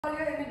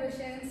your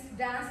inhibitions,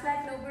 dance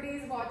like nobody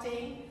is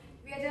watching.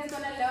 We are just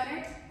going to learn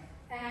it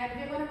and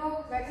we're going to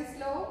go very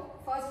slow.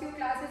 First few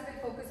classes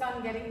will focus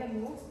on getting the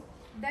moves.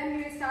 Then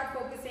we will start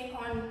focusing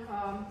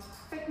on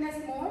fitness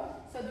more,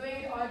 so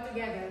doing it all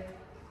together.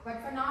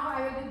 But for now,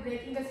 I will be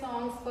breaking the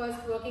songs first,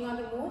 working on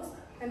the moves,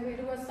 and we'll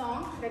do a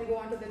song, then go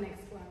on to the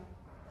next one.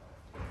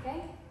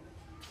 Okay?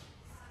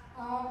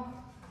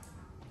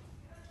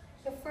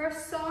 The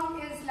first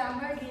song is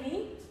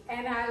Lamberghini,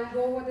 and I'll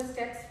go over the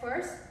steps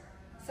first.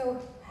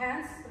 So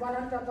hands one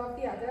on top of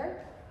the other,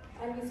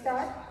 and we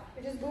start.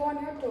 You just go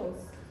on your toes.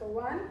 So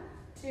 1,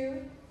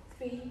 2,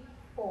 3,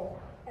 4.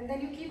 And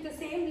then you keep the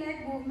same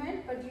leg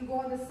movement, but you go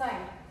on the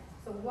side.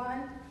 So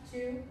 1,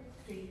 2,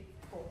 3,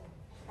 4.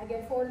 I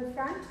get 4 in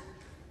front,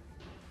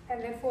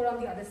 and then 4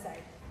 on the other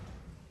side.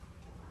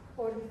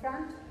 4 in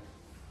front,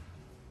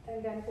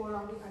 and then 4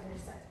 on the other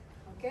side.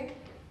 Okay?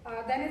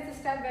 Then it's the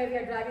step where we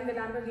are driving the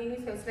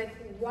Lamborghini. So it's like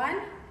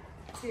 1,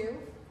 2.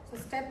 So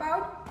step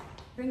out,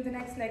 bring the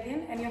next leg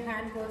in, and your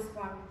hand goes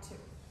 1, 2.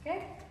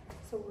 Okay?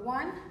 So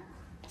 1,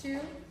 2,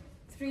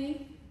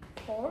 3,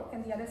 4,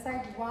 and the other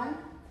side 1,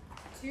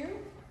 2,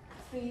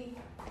 3,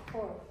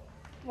 4.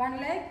 One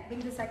leg, bring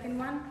the second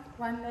one.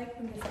 One leg,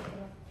 bring the second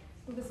one.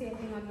 Do the same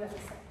thing on the other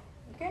side.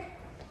 Okay?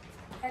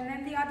 And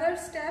then the other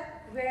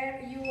step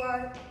where you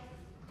are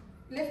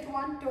lift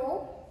one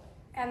toe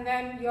and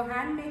then your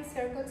hand makes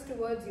circles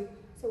towards you.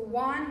 So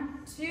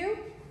 1, 2,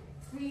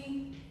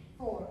 3,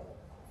 4,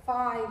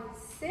 5,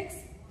 6,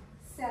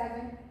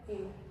 7, 8.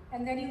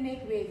 And then you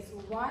make waves.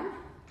 1,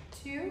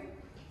 2,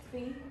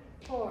 3,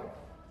 4.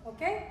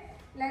 Okay?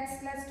 Let's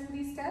do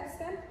these steps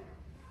then.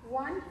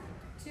 1,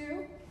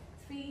 2,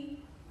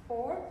 3,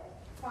 4,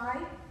 5,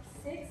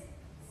 6,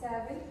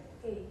 7,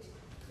 8.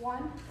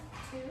 1,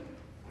 2,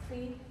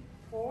 3,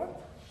 4,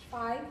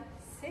 5,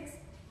 6,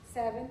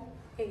 7,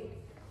 8.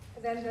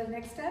 Then the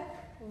next step.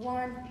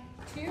 1,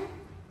 2,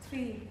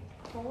 3,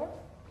 4,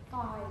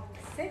 5,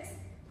 6,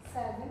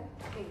 7,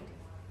 8.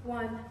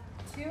 1,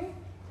 2,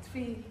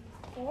 3,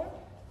 4,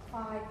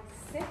 5,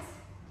 6,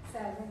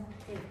 7,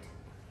 8.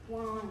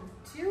 1,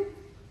 2,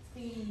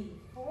 3,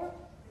 4,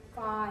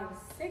 5,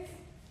 6,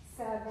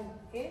 7,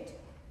 8.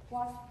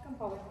 1, come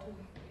forward, 2,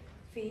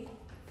 3,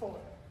 4.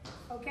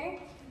 Okay?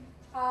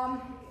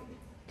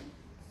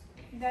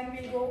 Then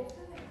we'll go.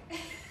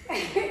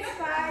 It's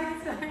fine,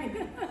 it's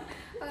fine.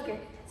 Okay,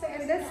 so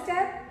in this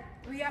step,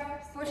 we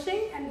are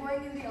pushing and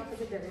going in the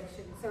opposite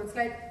direction. So it's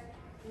like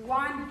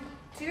 1,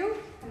 2,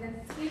 and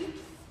then 3,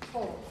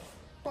 4.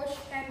 Push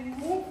and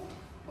move,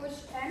 push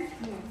and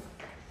move.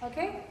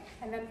 Okay?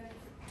 And then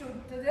to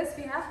this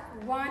we have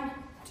 1,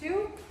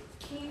 2,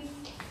 3,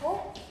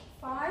 4,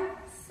 5,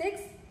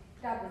 6,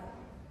 double.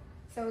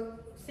 So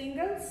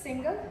single,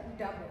 single,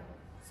 double.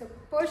 So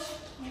push,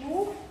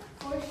 move,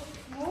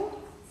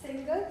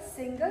 single,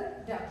 single,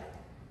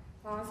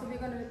 double. So we're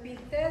going to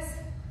repeat this.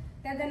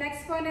 Then the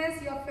next one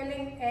is you're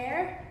filling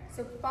air.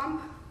 So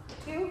pump,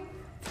 2,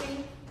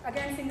 3,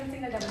 again single,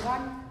 single, double.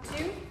 1,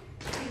 2,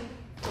 3,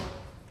 4.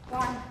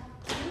 1,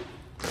 2,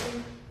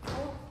 3,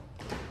 4.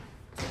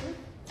 2,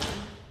 3,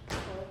 4.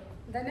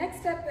 The next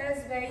step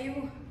is where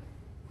you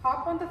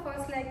hop on the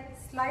first leg,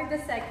 slide the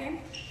second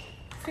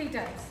 3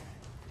 times.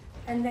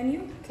 And then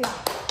you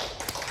clap.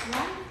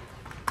 1,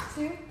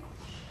 2,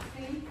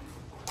 3,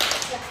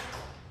 clap.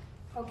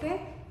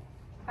 Okay?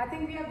 I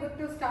think we are good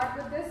to start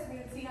with this.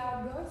 We'll see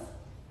how it goes.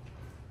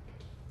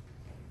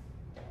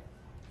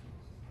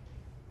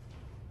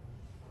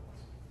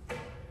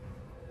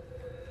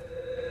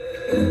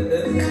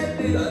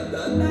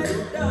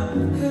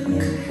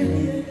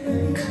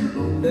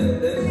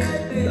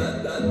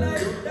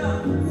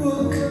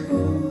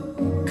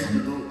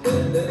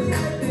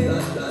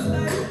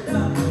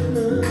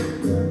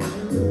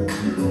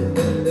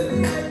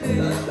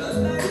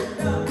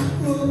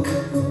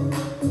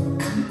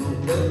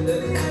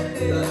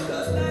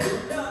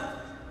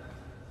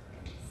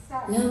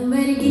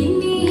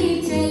 Lamborghini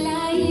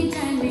chalai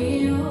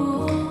jane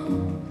ho,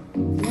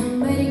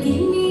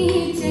 Lamborghini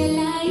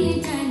chalai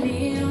jane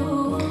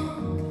ho,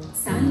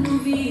 sanu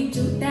bhi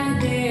chuta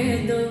de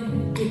do,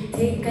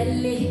 kithe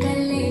kalle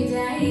kalle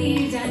jai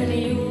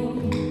jane ho,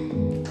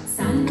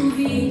 sanu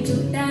bhi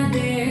chuta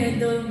de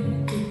do,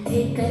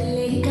 kithe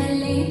kalle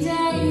kalle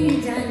jai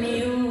jane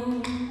ho.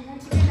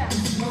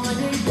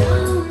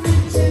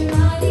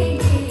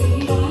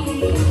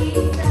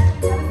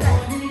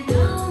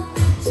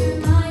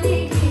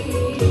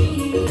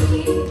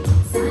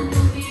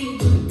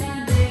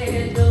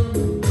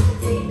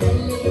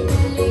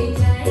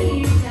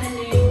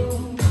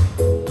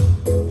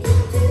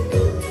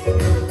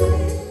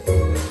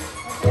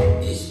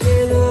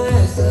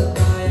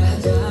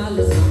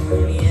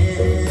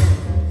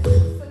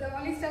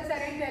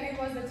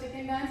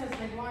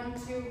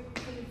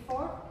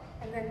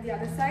 The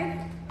other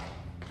side.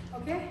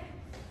 Okay?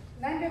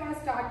 Then we're going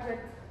to start with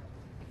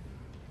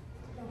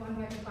the one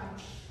where you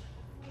punch.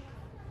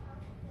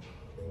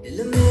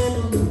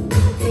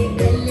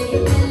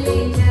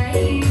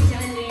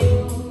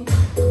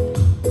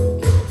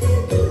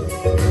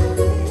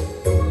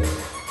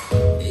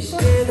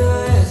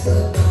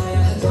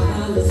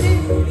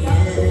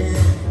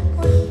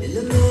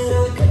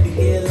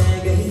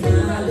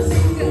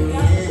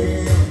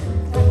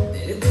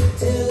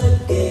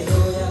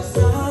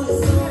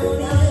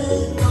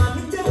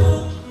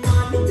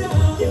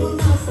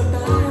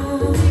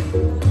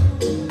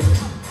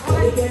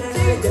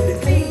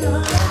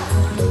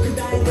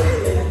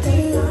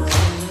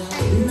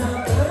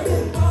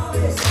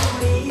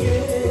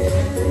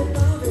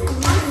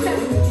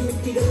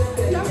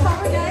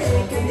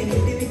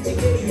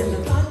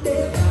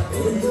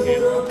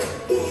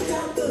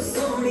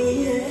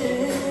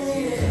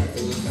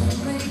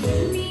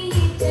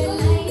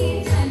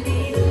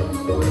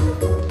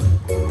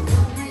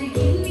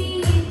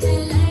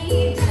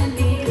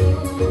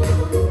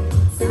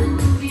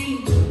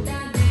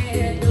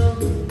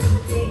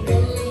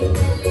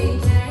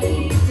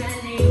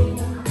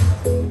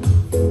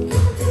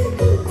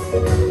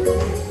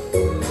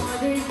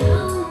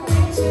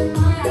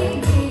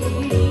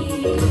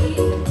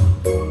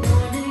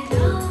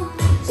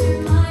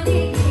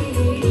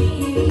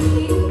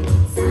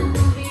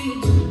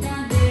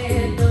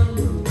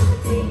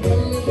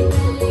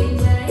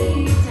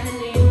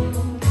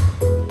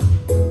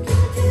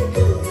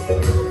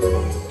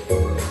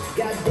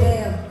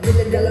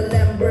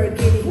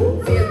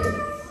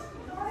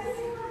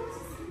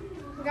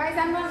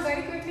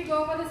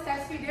 go over the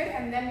steps we did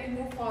and then we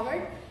move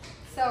forward.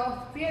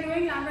 So we are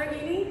doing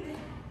Lamborghini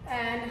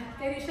and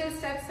the initial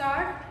steps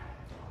are,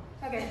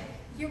 okay,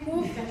 you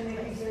move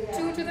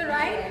 2 to the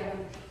right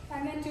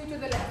and then 2 to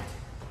the left.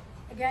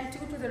 Again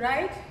 2 to the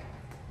right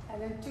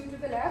and then 2 to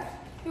the left.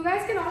 You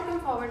guys can all come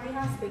forward, we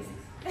have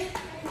spaces.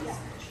 Yeah.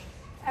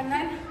 And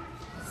then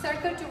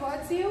circle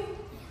towards you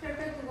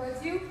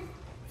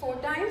 4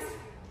 times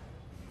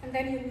and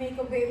then you make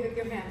a wave with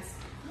your hands.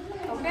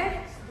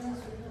 Okay?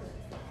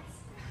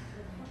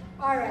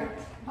 Alright.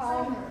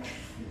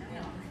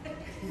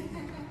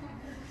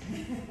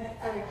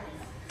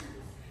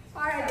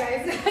 Alright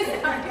guys.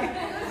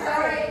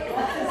 Alright.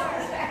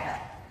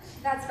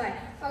 That's fine.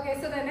 Okay,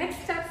 so the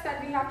next steps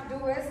that we have to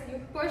do is you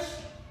push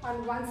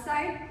on one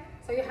side.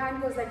 So your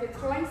hand goes like you're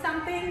throwing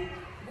something,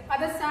 the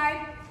other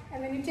side,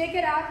 and then you take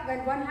it out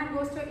when one hand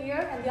goes to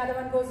ear and the other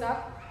one goes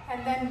up,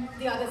 and then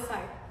the other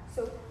side.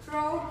 So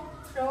throw,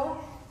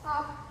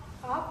 up,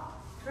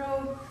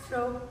 throw,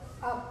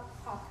 up.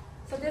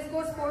 So this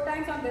goes 4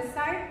 times on this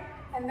side,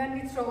 and then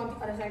we throw on the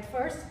other side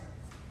first,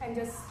 and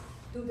just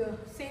do the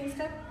same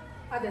step,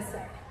 other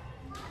side.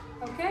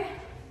 Okay?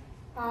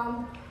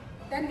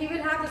 Then we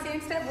will have the same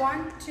step,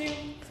 1, 2,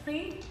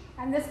 3,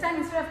 and this time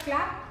instead of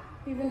clap,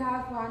 we will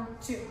have 1,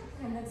 2,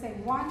 and then say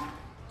 1,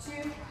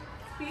 2,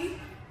 3,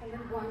 and then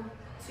 1,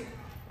 2.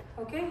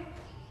 Okay?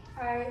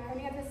 Alright,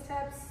 any other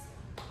steps?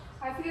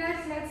 I feel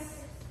like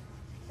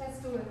let's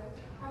do it.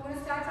 I'm going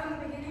to start from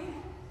the beginning.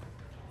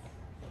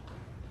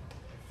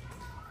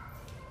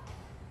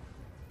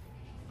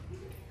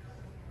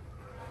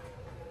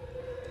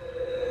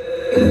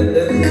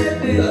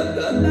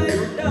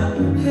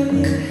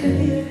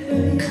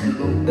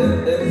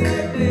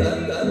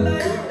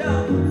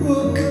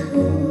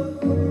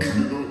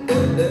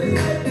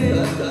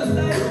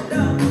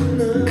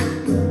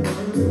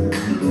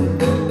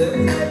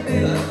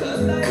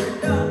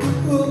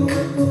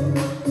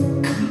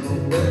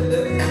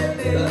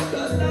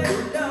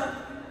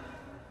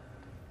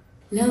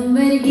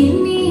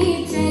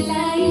 Lamberghini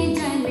chalai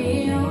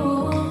jane o,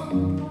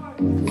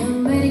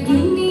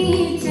 Lamberghini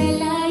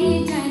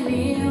chalai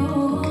jane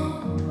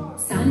o,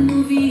 sanu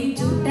vi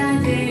chuta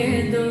de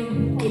do,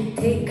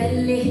 kithe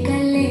kalle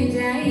kalle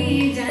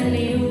jai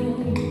jane o,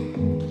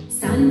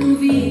 sanu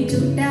vi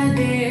chuta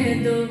de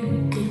do,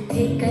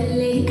 kithe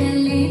kalle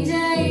kalle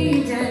jai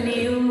jane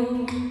o.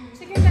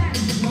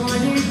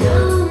 Modern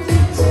town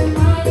vich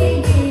mare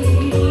ge.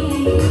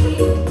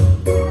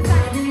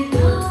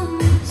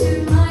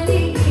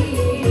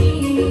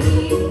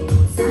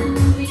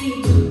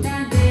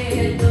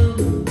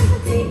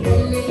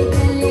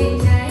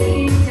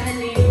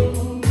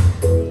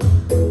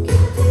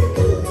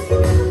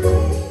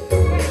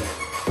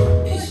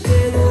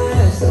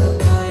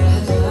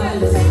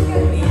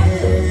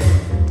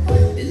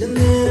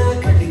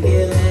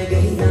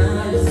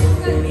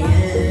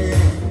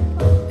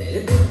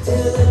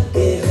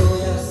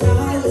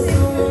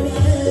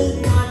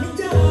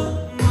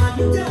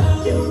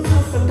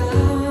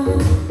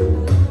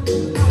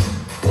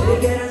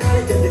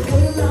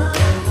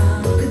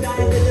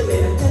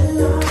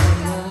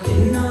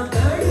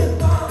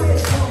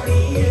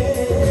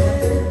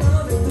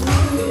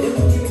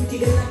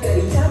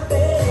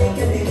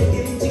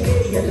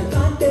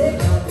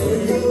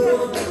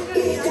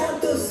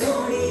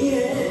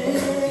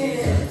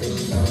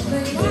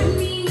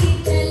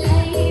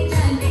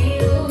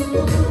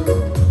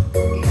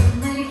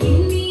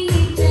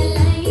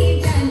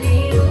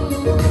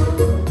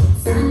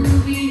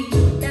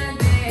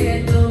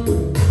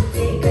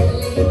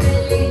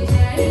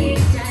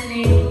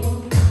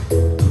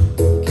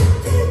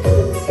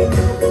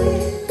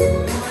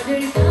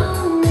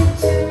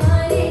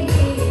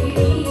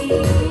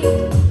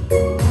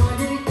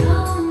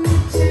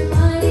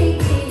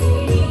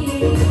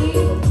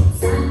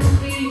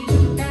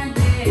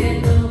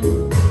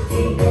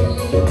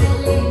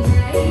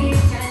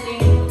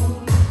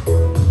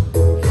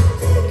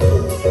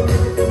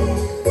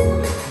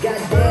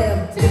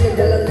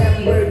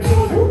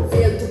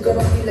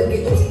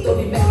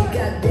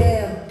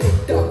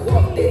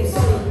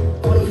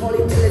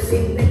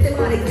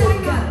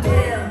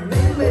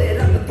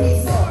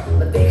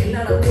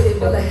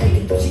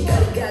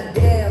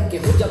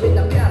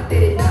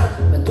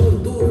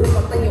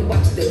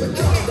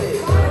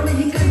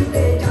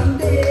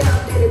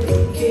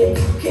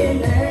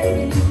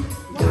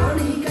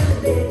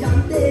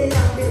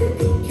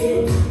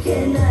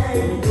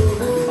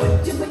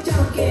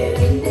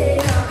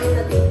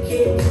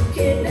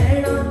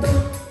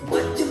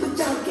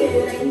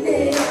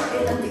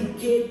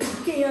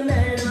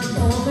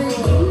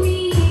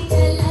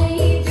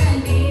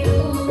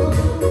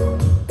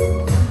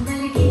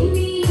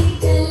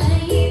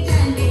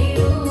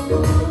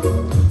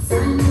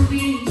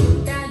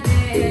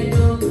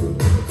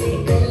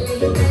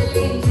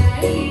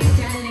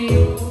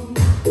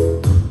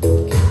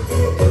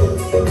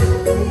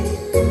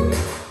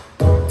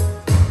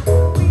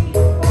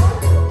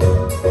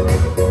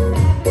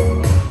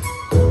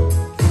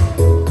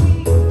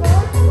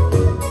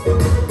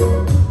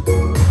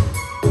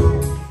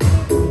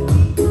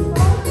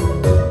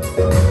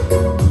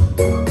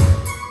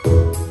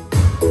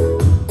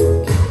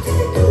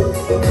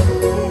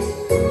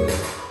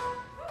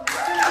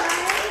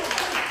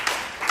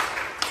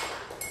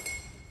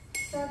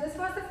 So this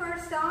was the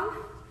first song.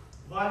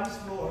 Once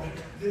more,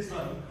 this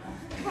one.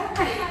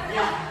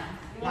 Yeah,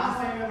 last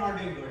time you were not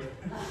doing good.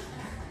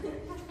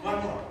 One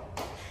more.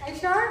 Are you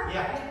sure?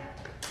 Yeah.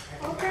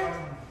 Okay.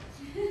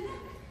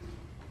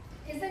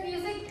 Is the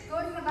music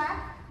good in the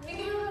back? Make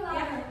it a little louder.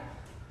 Yeah.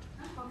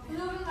 A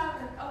little bit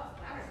louder. Oh,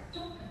 louder.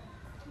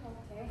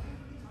 Okay.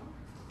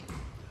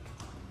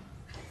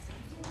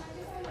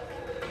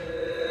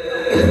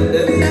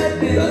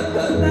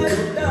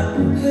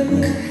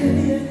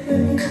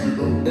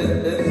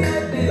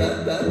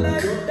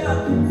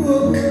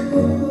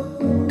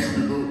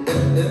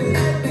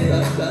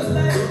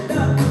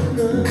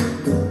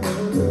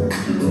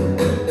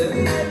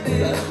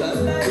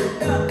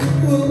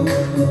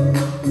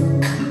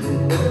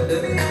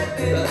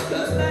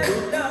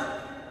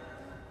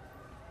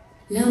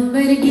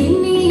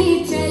 Lamberghini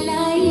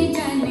चलाई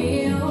जाने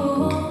ओ,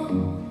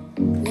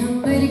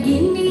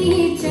 Lamberghini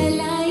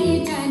चलाई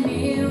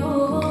जाने ओ,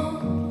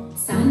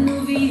 सानू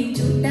भी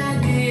झूठा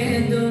दे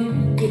दो,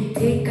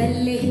 किथे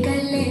कल्ले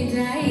कल्ले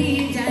जाई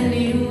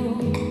जाने ओ,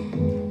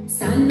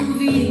 सानू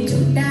भी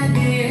झूठा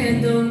दे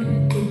दो,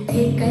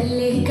 किथे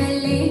कल्ले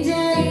कल्ले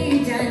जाई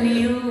जाने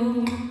ओ,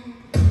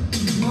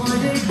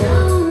 मॉडल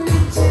टाउन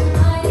विच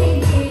मारे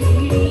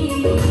गेड़ी,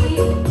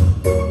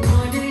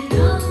 मॉडल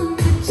टाउन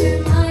विच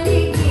मारे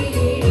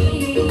गेड़ी,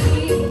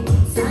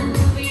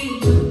 सानू भी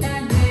झूठा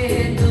दे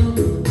दो,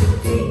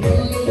 किथे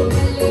कल्ले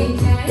कल्ले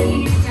जाई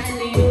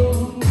जाने ओ।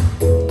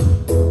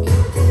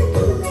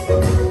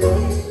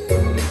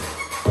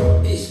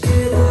 इश्क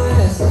दा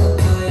ऐसा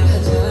पाया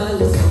जाल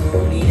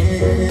सोनिए,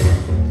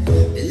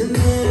 दिल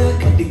मेरा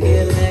कट के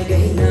ले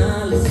गई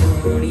नाल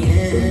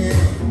सोनिए,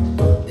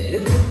 तेरे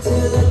पिछे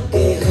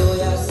लगे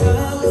होया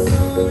साल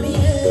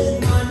सोनिए,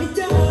 मान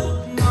जा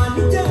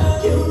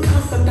क्यों ना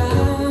सका,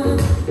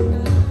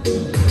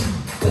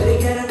 करे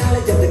गैर नाल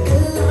जद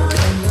गल्ला,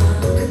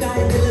 खुदा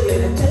दिल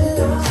मेरा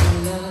चला,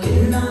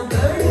 किन्ना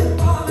कड़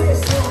पावे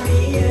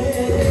सोनिए,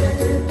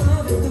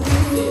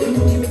 तेरी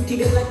मिठी मिठी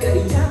गल्ला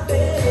करी जाते,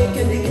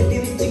 कदे गड्डी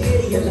विच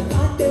गेड़ियां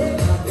लगाते,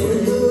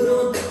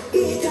 दूरों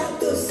तक्की जा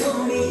तू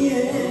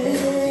सोनिए।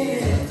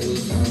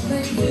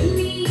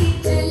 Lamborghini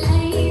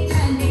चलाई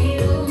जाने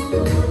ओ,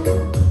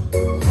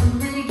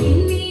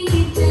 Lamborghini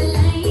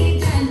चलाई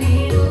जाने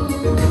ओ,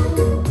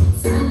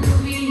 सानू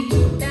भी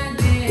झूठा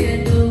दे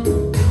दो,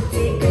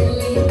 किथे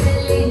कल्ले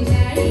कल्ले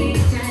जाई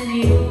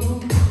जाने ओ।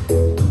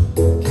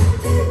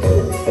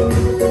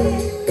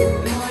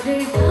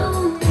 मॉडल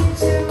टाउन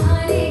विच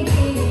मारे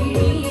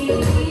गेड़ी,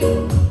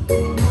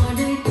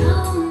 मॉडल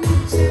टाउन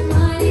विच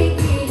मारे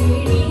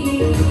गेड़ी,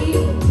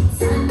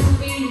 सानू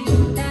भी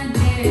झूठा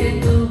दे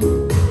दो,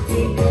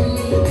 किथे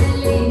कल्ले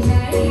कल्ले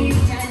जाई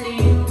जाने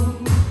ओ।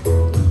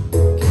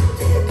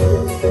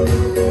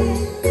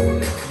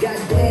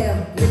 Goddamn,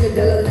 nigga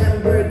got a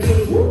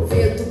Lamborghini,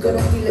 feel तू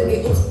करोगी लगे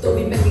उस तो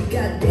भी महंगी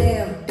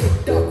goddamn,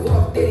 TikTok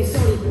walk तेरी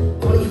सोनी,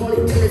 हौली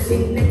हौली चले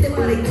सीने ते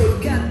मारे कोई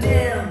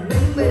goddamn,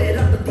 मैं मेरे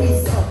रब दी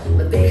सौ,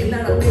 मैं देखना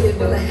ना तेरे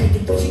वाला है कि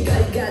तू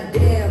शिकारी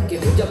goddamn, कि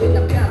हो जावे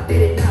ना प्यार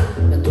तेरे नाल,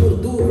 मैं दूर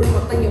दूर रहा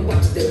ताइयों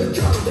बचदे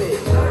बचांदे,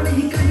 जान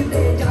ही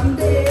कटदे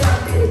जांदे,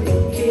 तेरे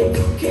तिखे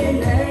तिखे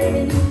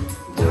नैन,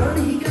 जान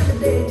ही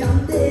कटदे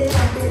जांदे,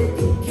 तेरे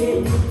तिखे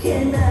तिखे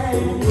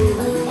नैन,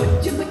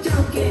 बच बचा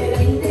के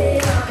रहंदे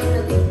आ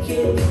इन्हां तिखे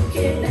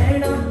तिखे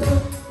नैना तो,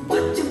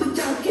 बच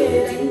बचा के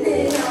रहंदे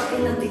आ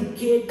इन्हां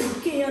तिखे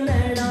तिखे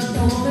नैना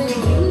तो।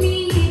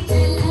 Lamborghini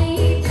चलाई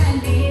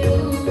जाने ओ,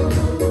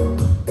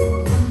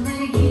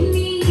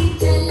 Lamborghini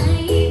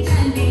चलाई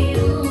जाने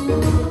ओ,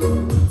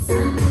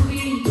 सानू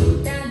भी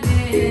झूठा दे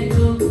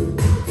दो,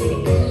 किथे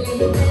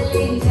कल्ले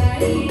कल्ले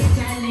जाई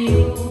जाने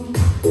ओ।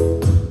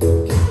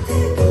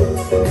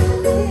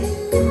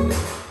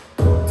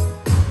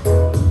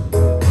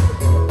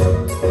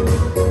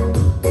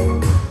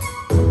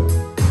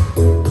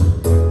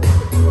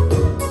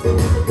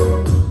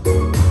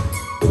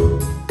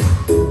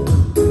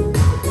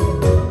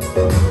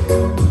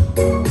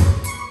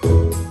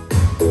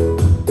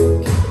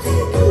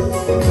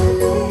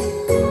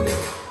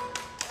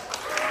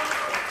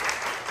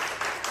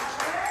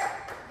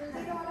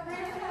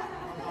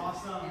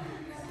 Awesome.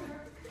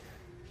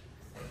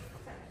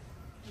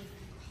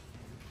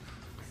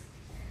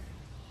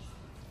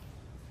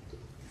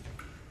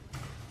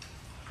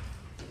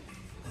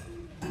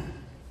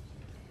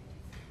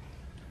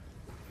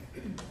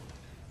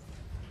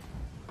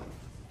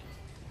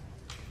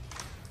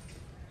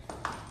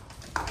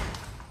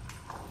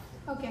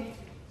 Okay.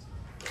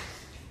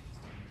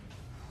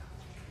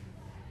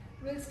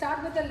 We'll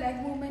start with the leg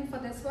movement for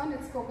this one.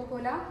 It's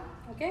Coca-Cola.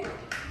 Okay.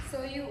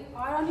 So you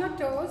are on your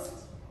toes.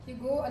 You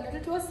go a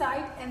little to a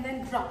side and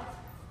then drop.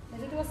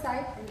 Little to a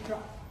side and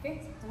drop. Okay.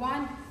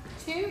 1,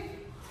 2,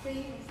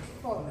 3,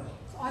 4.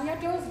 So on your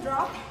toes,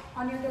 drop.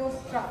 On your toes,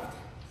 drop.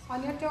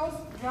 On your toes,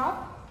 drop.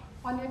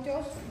 On your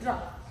toes,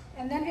 drop.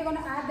 And then we're going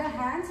to add the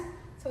hands.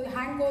 So the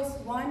hand goes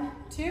 1,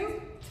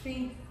 2,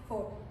 3,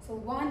 4. So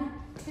 1,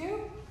 2,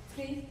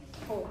 3,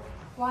 4.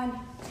 1,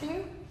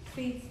 2,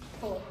 3,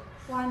 4.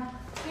 1,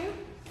 2,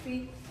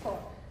 3, 4.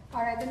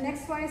 Alright, the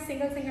next one is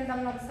single, single,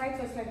 double on the side.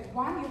 So it's like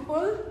one, you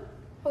pull,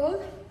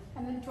 pull,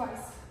 and then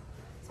twice.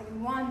 So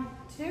 1,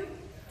 2,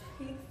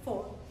 3,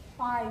 4,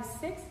 5,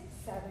 6,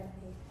 7, 8.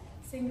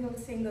 Single,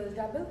 single,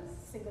 double,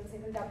 single,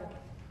 single, double.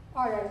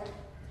 Alright.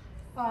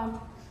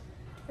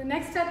 The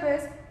next step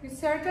is you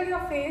circle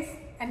your face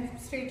and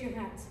straight your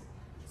hands.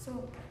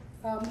 So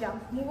yeah,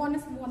 move on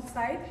the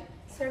side,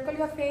 circle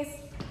your face,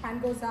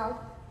 hand goes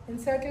out, then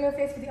circle your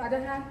face with the other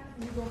hand,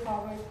 and you go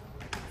forward.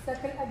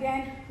 Circle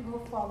again, go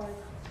forward.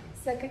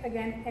 Circle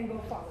again and go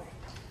forward.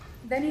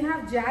 Then you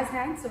have jazz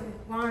hands, so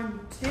 1,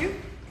 2,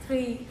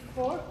 3,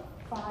 4,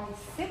 5,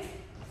 6,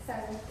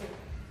 7, 8.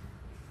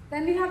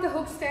 Then we have the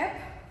hook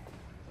step.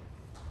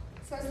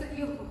 So it's like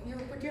you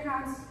put your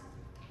hands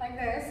like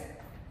this,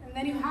 and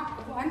then you have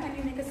 1 and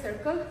you make a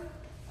circle,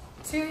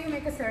 2 you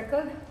make a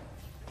circle,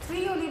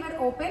 3 you leave it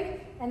open,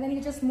 and then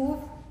you just move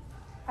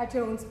at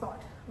your own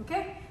spot.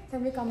 Okay?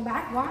 Then we come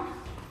back 1,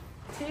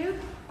 2,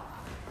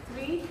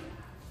 3,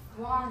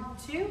 1,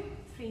 2,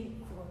 3,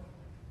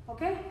 4.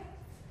 Okay?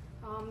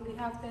 We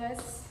have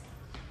this.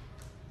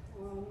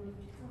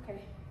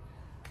 Okay.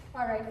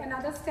 All right.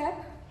 Another step.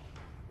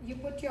 You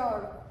put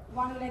your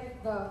one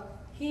leg, the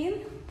heel,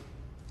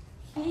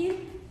 heel,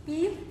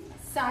 heel,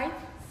 side,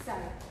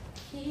 side,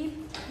 heel,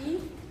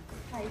 heel,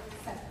 side,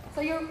 side.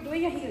 So you're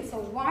doing a heel. So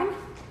 1,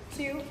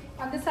 2.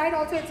 On the side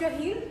also it's your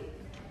heel,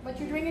 but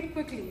you're doing it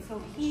quickly. So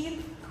heel,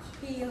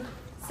 heel,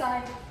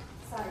 side,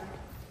 side,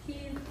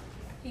 heel,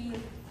 heel,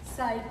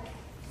 side,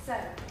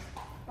 side.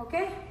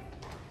 Okay?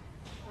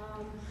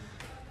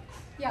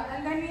 Yeah,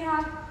 and then we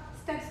have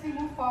steps we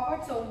move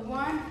forward. So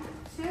 1,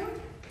 2,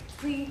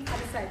 3,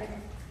 other side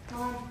again.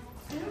 1,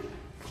 2,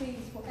 3,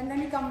 4. And then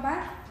we come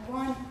back.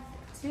 1,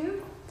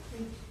 2,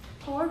 3,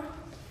 4,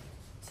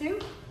 2,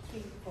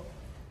 3, 4.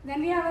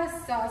 Then we have a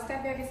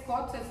step where we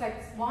squat. So it's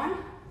like 1,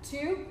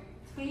 2,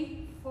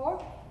 3,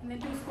 4, and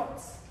then 2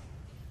 squats.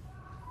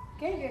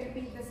 Okay, we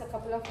repeat this a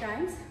couple of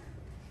times.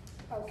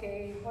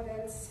 Okay, what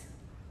else?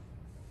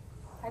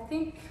 I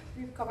think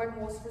we've covered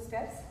most of the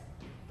steps.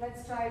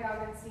 Let's try it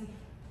out and see.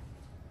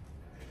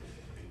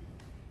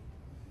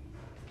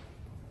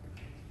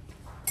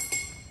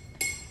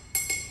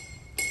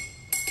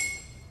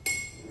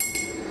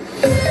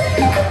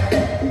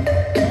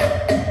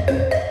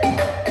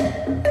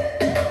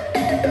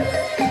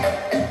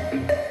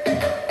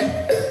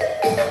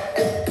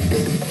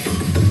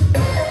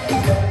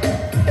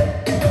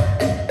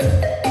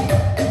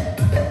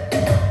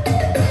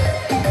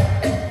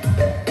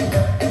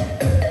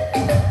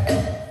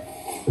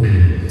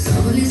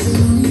 Somebody's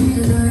alone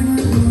in the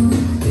dark.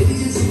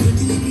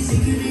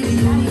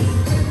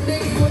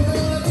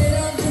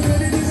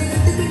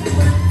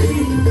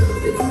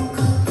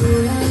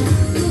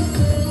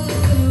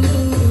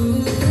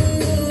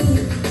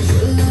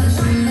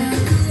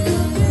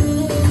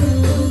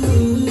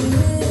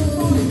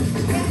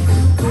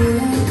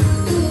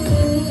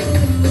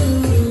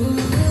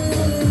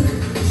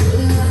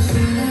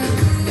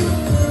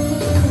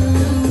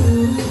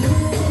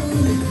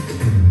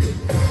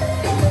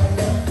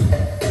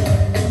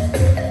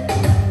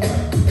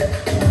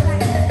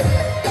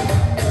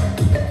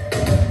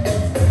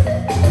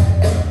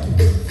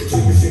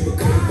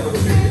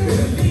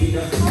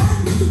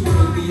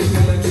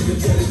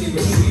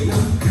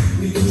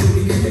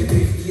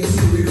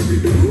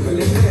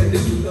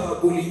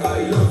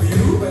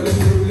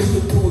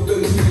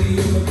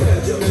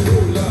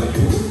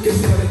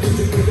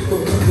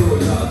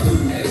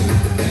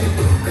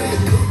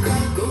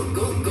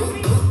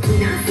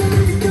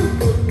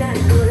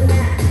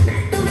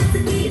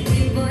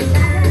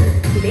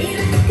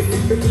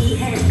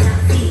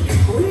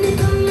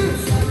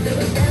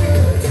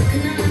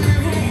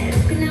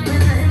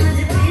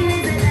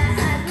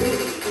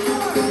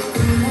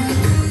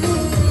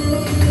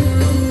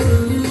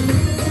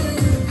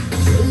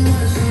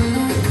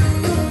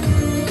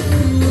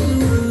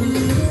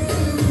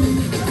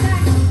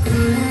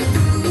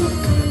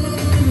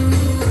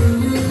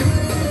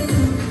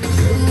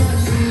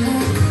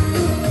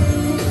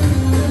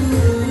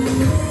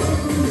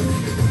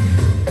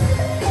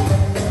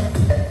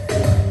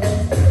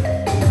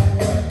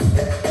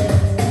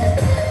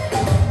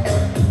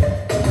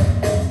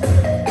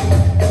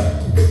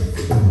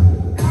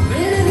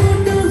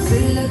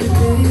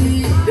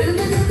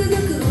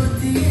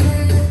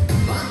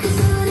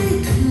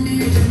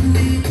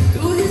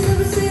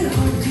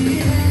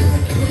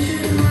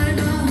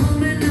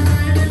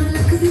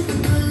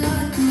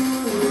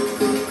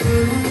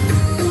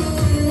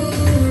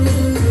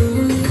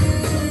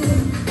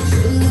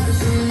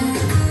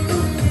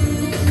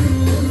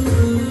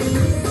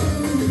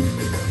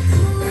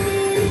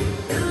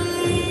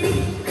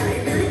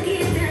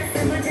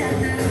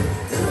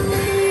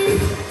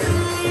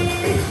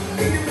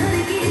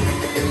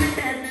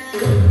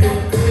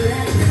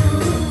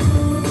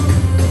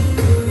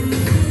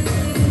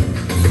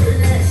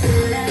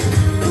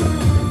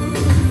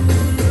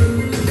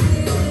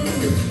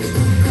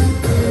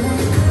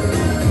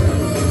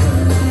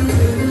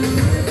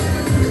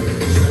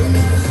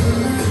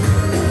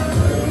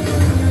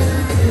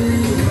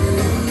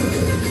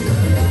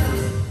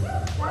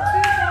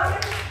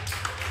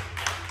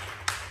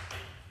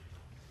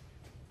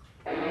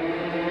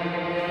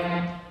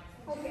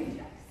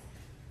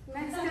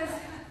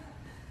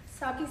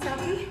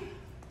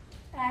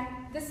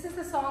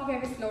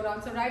 slow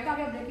down. So right now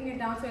we are breaking it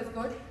down, so it's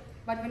good.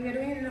 But when we are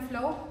doing it in a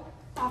flow,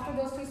 after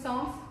those 2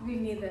 songs, we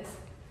need this.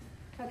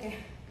 Okay.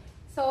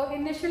 So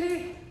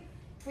initially,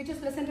 we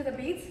just listen to the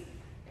beats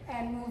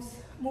and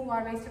move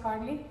our waist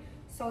accordingly.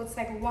 So it's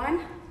like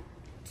 1,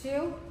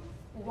 2,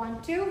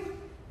 1, 2,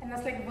 and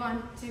that's like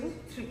 1, 2,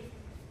 3.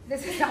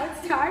 This is how it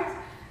starts.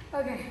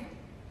 Okay.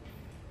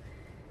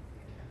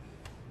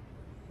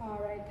 All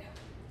right.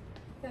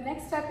 The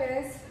next step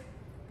is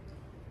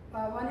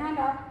one hand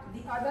up,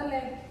 the other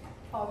leg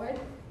forward,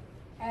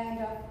 and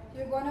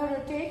you're going to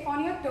rotate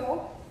on your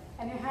toe,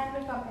 and your hand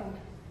will come in.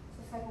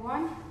 So it's like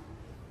 1,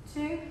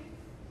 2,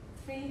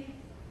 3,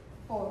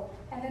 4,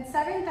 and then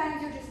 7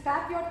 times you just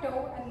tap your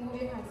toe and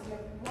move your hands.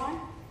 Like 1,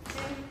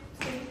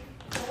 2, 3,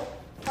 4,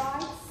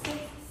 5, 6,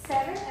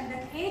 7, and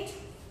then 8.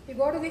 You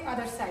go to the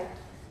other side.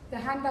 The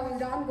hand that was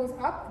down goes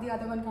up, the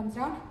other one comes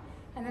down,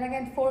 and then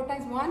again 4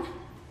 times. 1,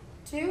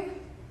 2,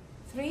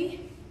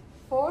 3,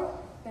 4,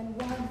 then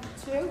 1,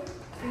 2,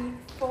 3,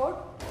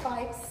 4,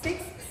 5,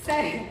 6,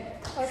 7.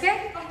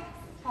 Okay?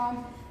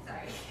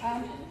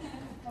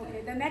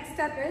 Okay, the next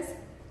step is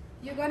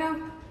you're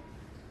gonna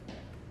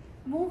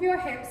move your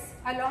hips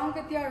along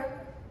with your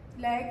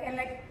leg and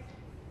like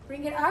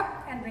bring it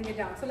up and bring it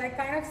down. So like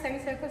kind of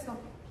semicircle. So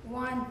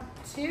 1,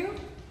 2,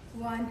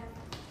 1,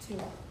 2,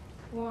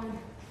 1,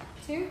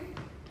 2,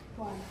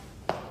 1,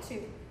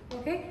 2.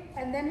 Okay?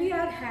 And then we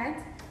add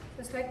hands.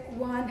 Just like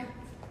 1,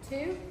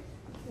 2,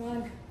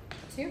 1,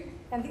 2.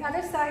 And the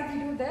other side we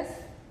do this.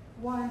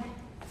 1,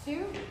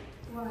 2,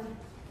 1,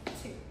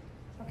 2.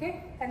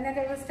 Okay? And then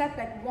there's a step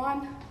like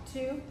 1,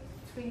 2,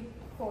 3,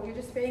 4. You're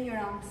just swaying your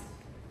arms.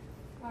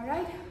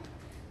 Alright?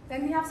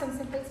 Then we have some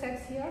simple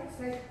steps here.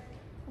 So like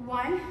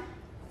 1.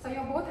 So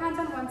your both hands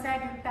on one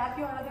side, you tap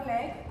your other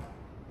leg.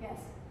 Yes.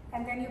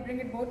 And then you bring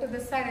it both to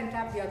this side and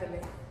tap the other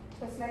leg.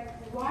 So it's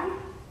like 1,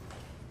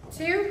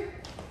 2,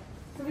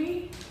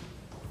 3,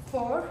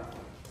 4.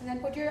 And then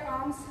put your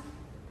arms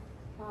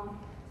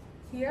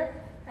here.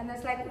 And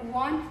that's like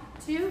 1,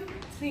 2,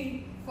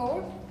 3,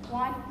 4.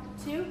 1,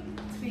 2,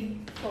 3,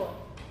 4.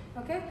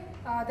 Okay?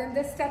 Then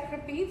this step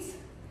repeats.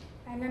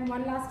 And then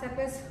one last step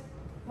is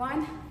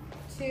 1,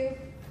 2,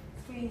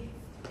 3,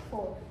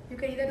 4. You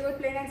can either do it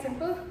plain and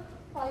simple,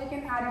 or you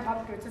can add a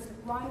hop to it. Just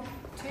 1,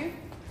 2,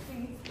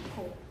 3,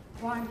 4.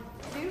 1,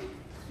 2,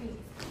 3,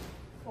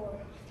 4.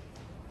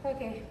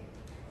 Okay.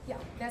 Yeah.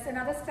 There's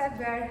another step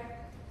where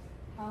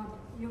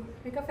you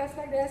pick a fist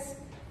like this,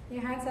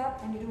 your hands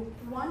up, and you do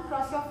 1,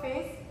 cross your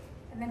face,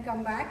 and then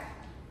come back.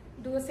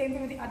 Do the same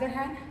thing with the other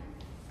hand.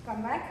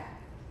 Come back,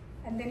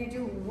 and then you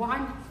do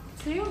 1,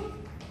 2,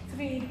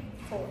 3,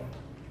 4.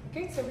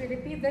 Okay, so we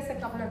repeat this a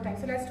couple of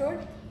times. So let's do it.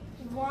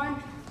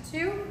 1,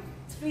 2,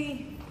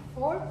 3,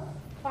 4,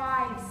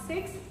 5,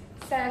 6,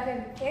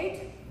 7,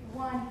 8.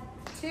 1,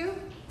 2,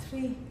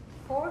 3,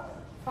 4,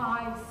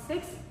 5,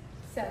 6,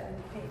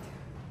 7,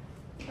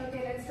 8.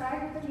 Okay, let's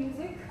try with the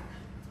music.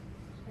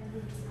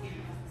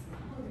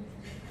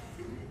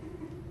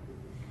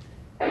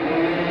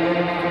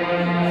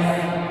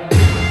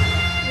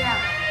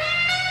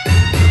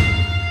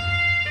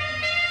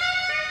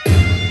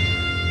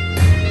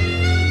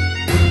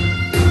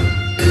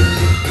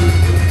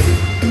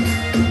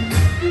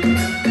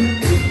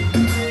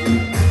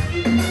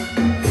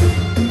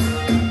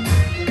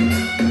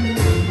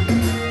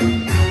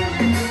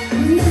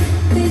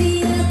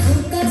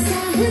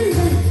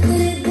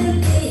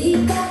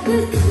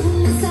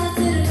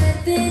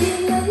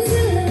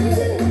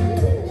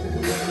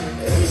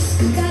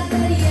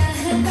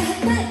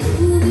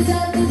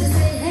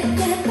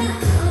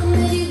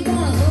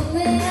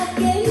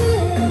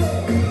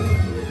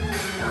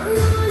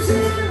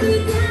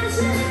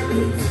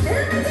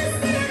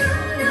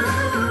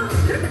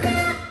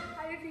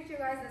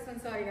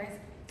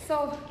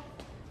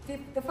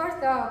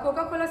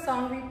 Coca-Cola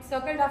song, we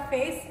circled our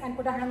face and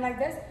put our hand like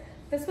this.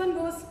 This one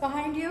goes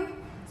behind you.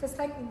 So it's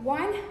like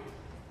 1,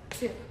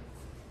 2,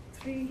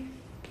 3,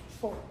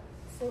 4.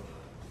 So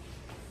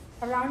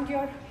around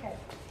your head.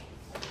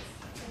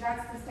 So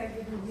that's the step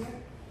we do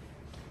here.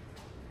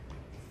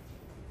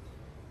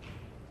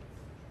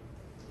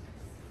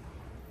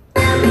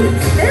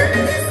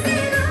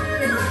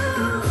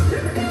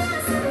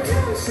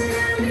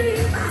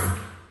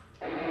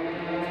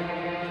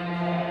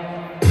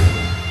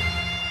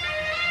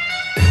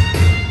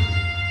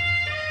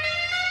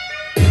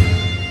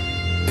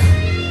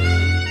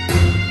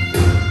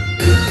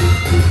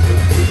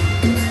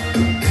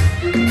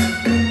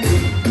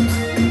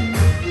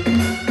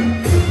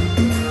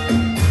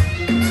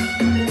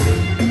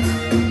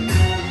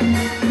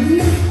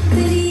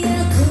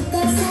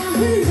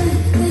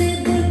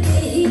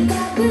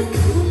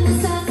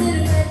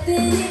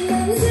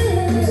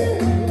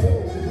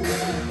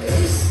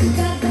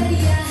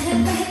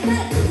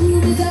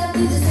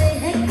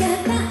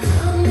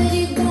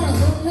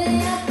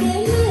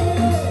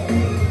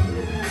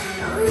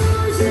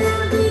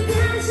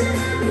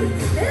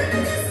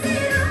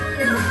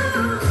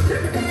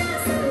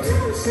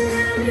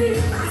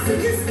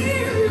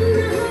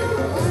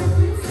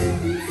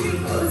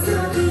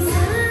 Saki,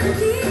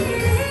 Saki,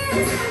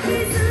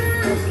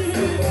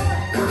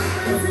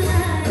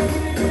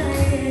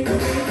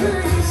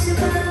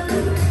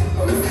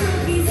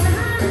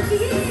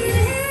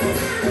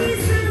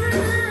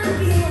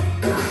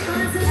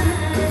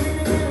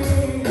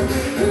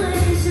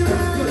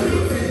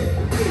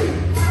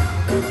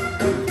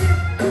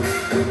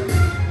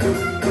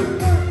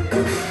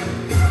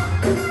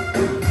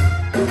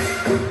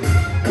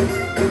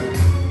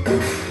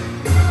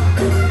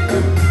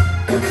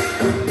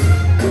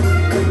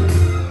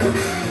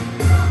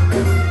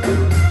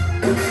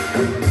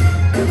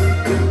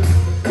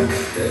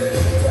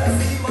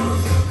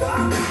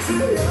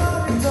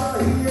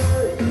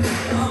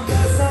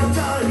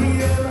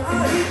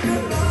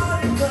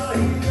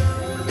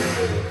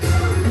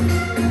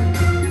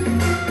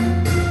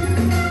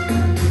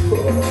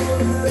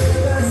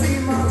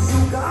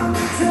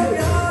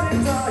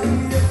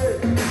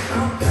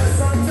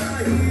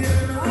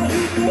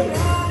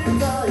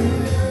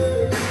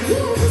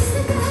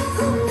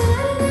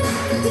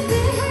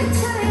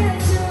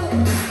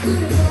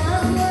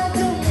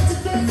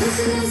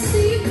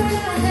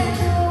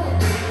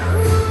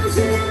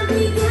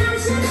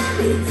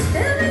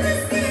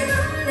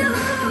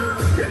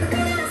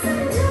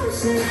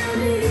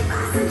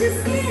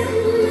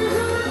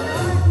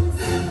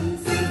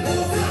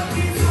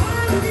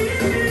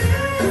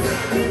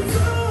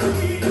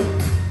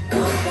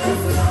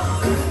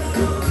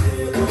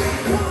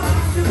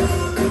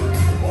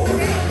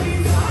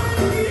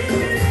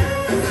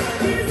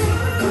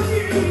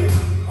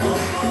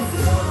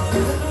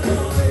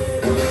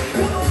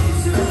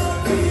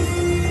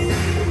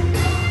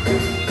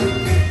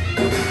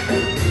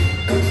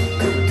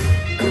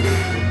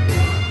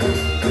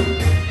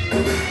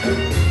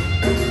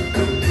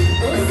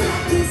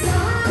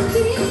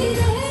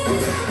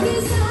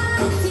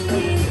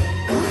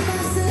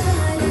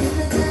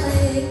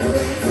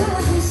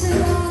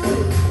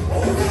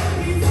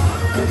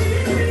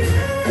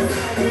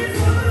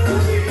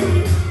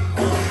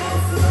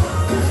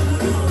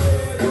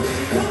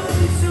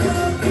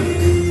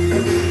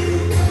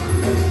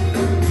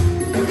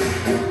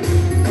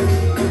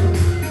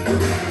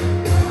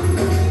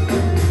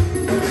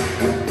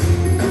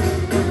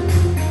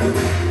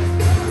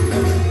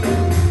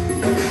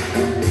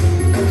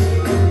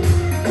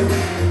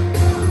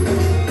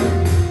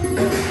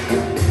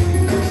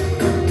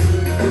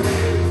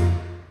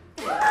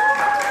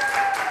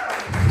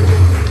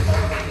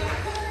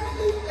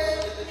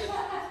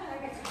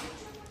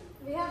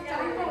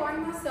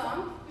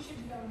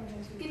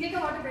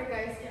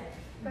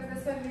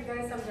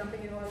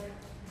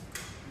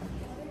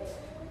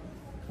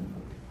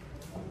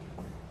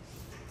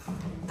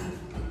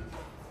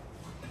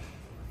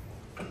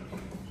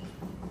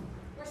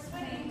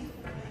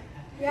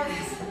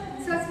 Yes,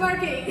 so it's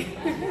working.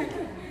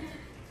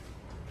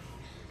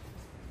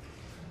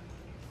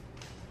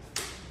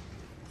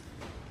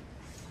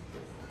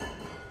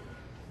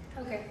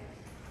 Okay,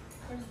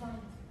 first one.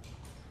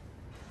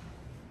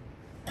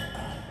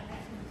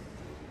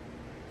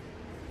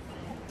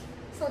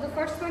 So the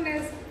first one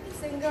is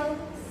single,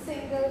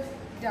 single,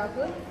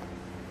 double,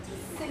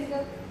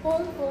 single,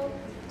 pull, pull,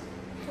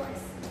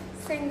 twice,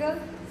 single,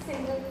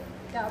 single,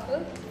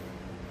 double,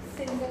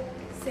 single,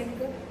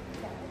 single,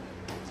 double.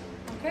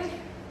 Okay,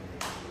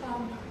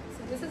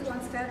 so this is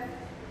one step.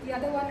 The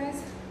other one is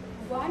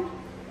one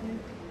and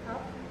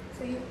up.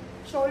 So you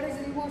shoulders,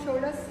 you move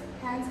shoulders,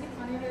 hands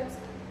on your hips.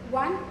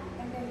 One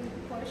and then you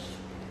push.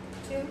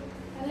 Two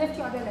and lift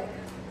your other leg.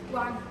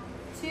 1,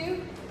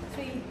 2,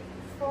 3,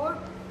 4,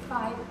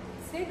 5,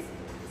 6,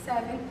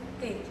 7,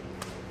 8.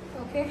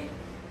 Okay.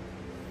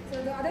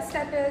 So the other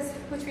step is,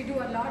 which we do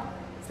a lot.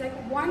 It's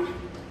like 1,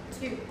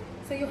 2.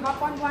 So you hop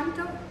on one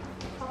toe,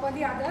 hop on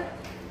the other.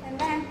 And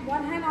then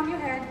one hand on your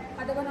head,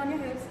 other one on your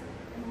hips,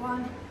 and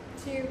 1,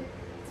 2,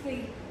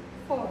 3,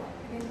 4.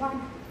 Again,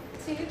 1,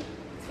 2,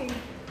 3,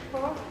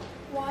 4.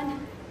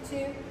 1,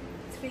 2,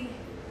 3,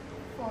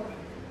 4.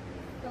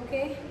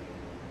 Okay?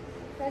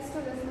 Let's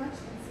do this much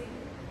and see.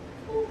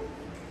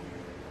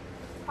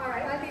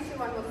 Alright, I'll teach you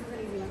one more. This is an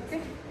easy one,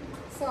 okay?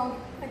 So,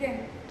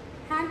 again,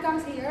 hand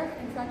comes here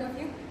in front of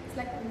you. It's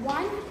like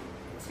 1,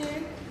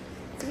 2,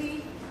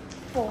 3,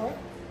 4.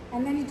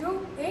 And then you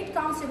do 8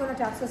 counts you're going to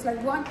tap. So it's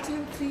like 1,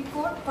 2, 3,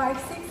 4, 5,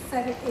 6,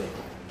 7, 8.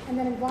 And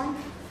then 1,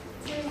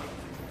 2,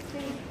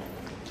 3,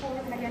 4.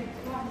 And again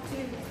 1,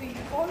 2, 3,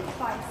 4,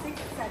 5,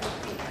 6, 7,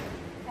 8.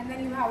 And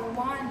then you have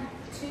 1,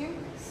 2,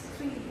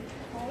 3,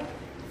 4,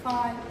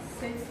 5,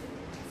 6,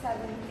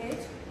 7, 8.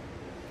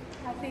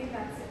 I think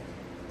that's it.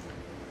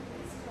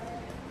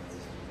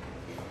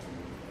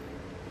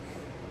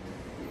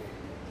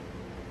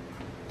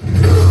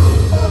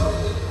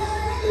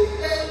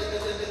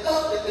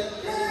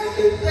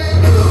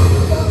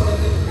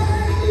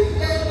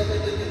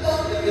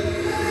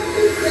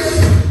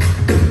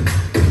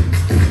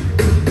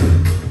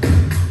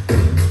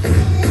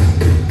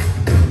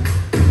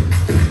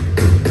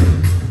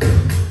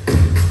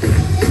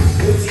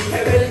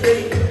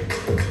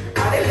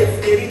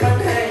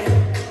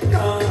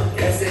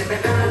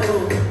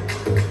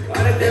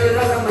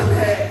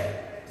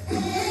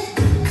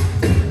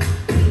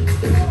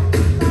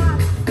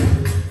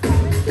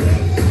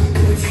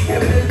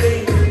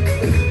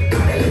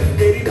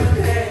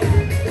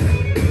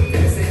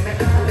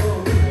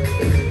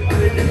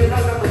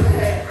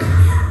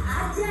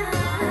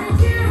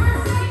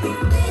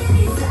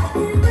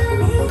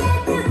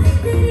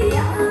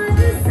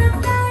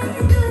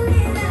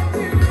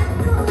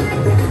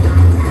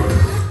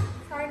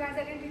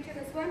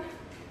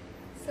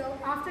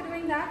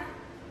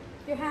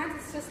 Your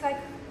hands is just like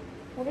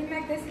moving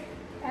like this,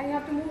 and you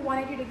have to move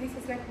 180 degrees.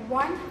 It's like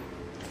 1,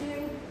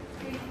 2,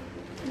 3,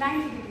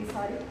 90 degrees,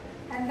 sorry.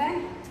 And then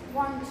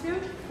 1, 2, 3,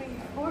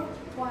 4,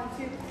 1, 2,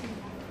 3.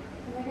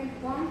 And again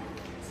 1,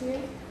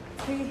 2,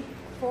 3,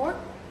 4.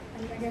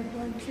 And again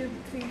 1, 2,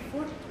 3,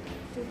 4,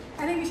 2.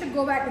 I think you should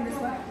go back in this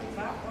one.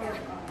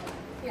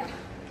 Yeah.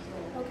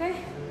 Okay.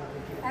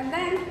 And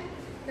then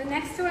the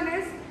next one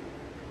is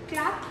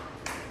clap,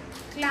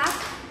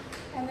 clap,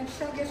 and then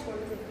shrug your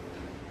shoulders.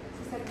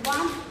 So it's like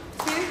 1,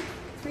 2,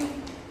 3,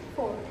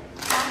 4. 1,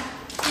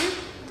 2,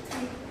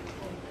 3,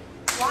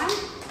 4. 1,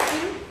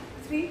 2,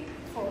 3,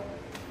 4.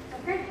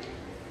 Okay?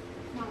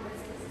 Now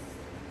let's do this.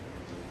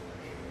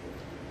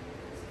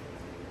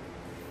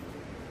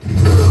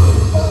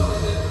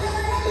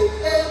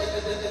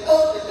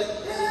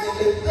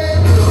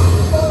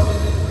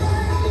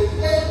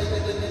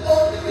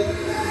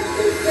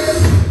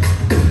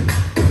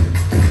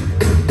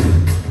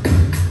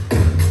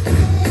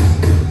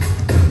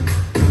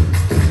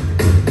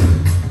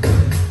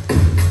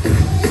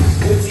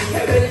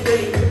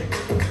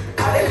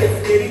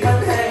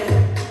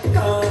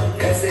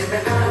 कैसे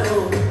मैं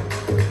आऊं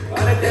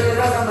और दिल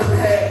रगा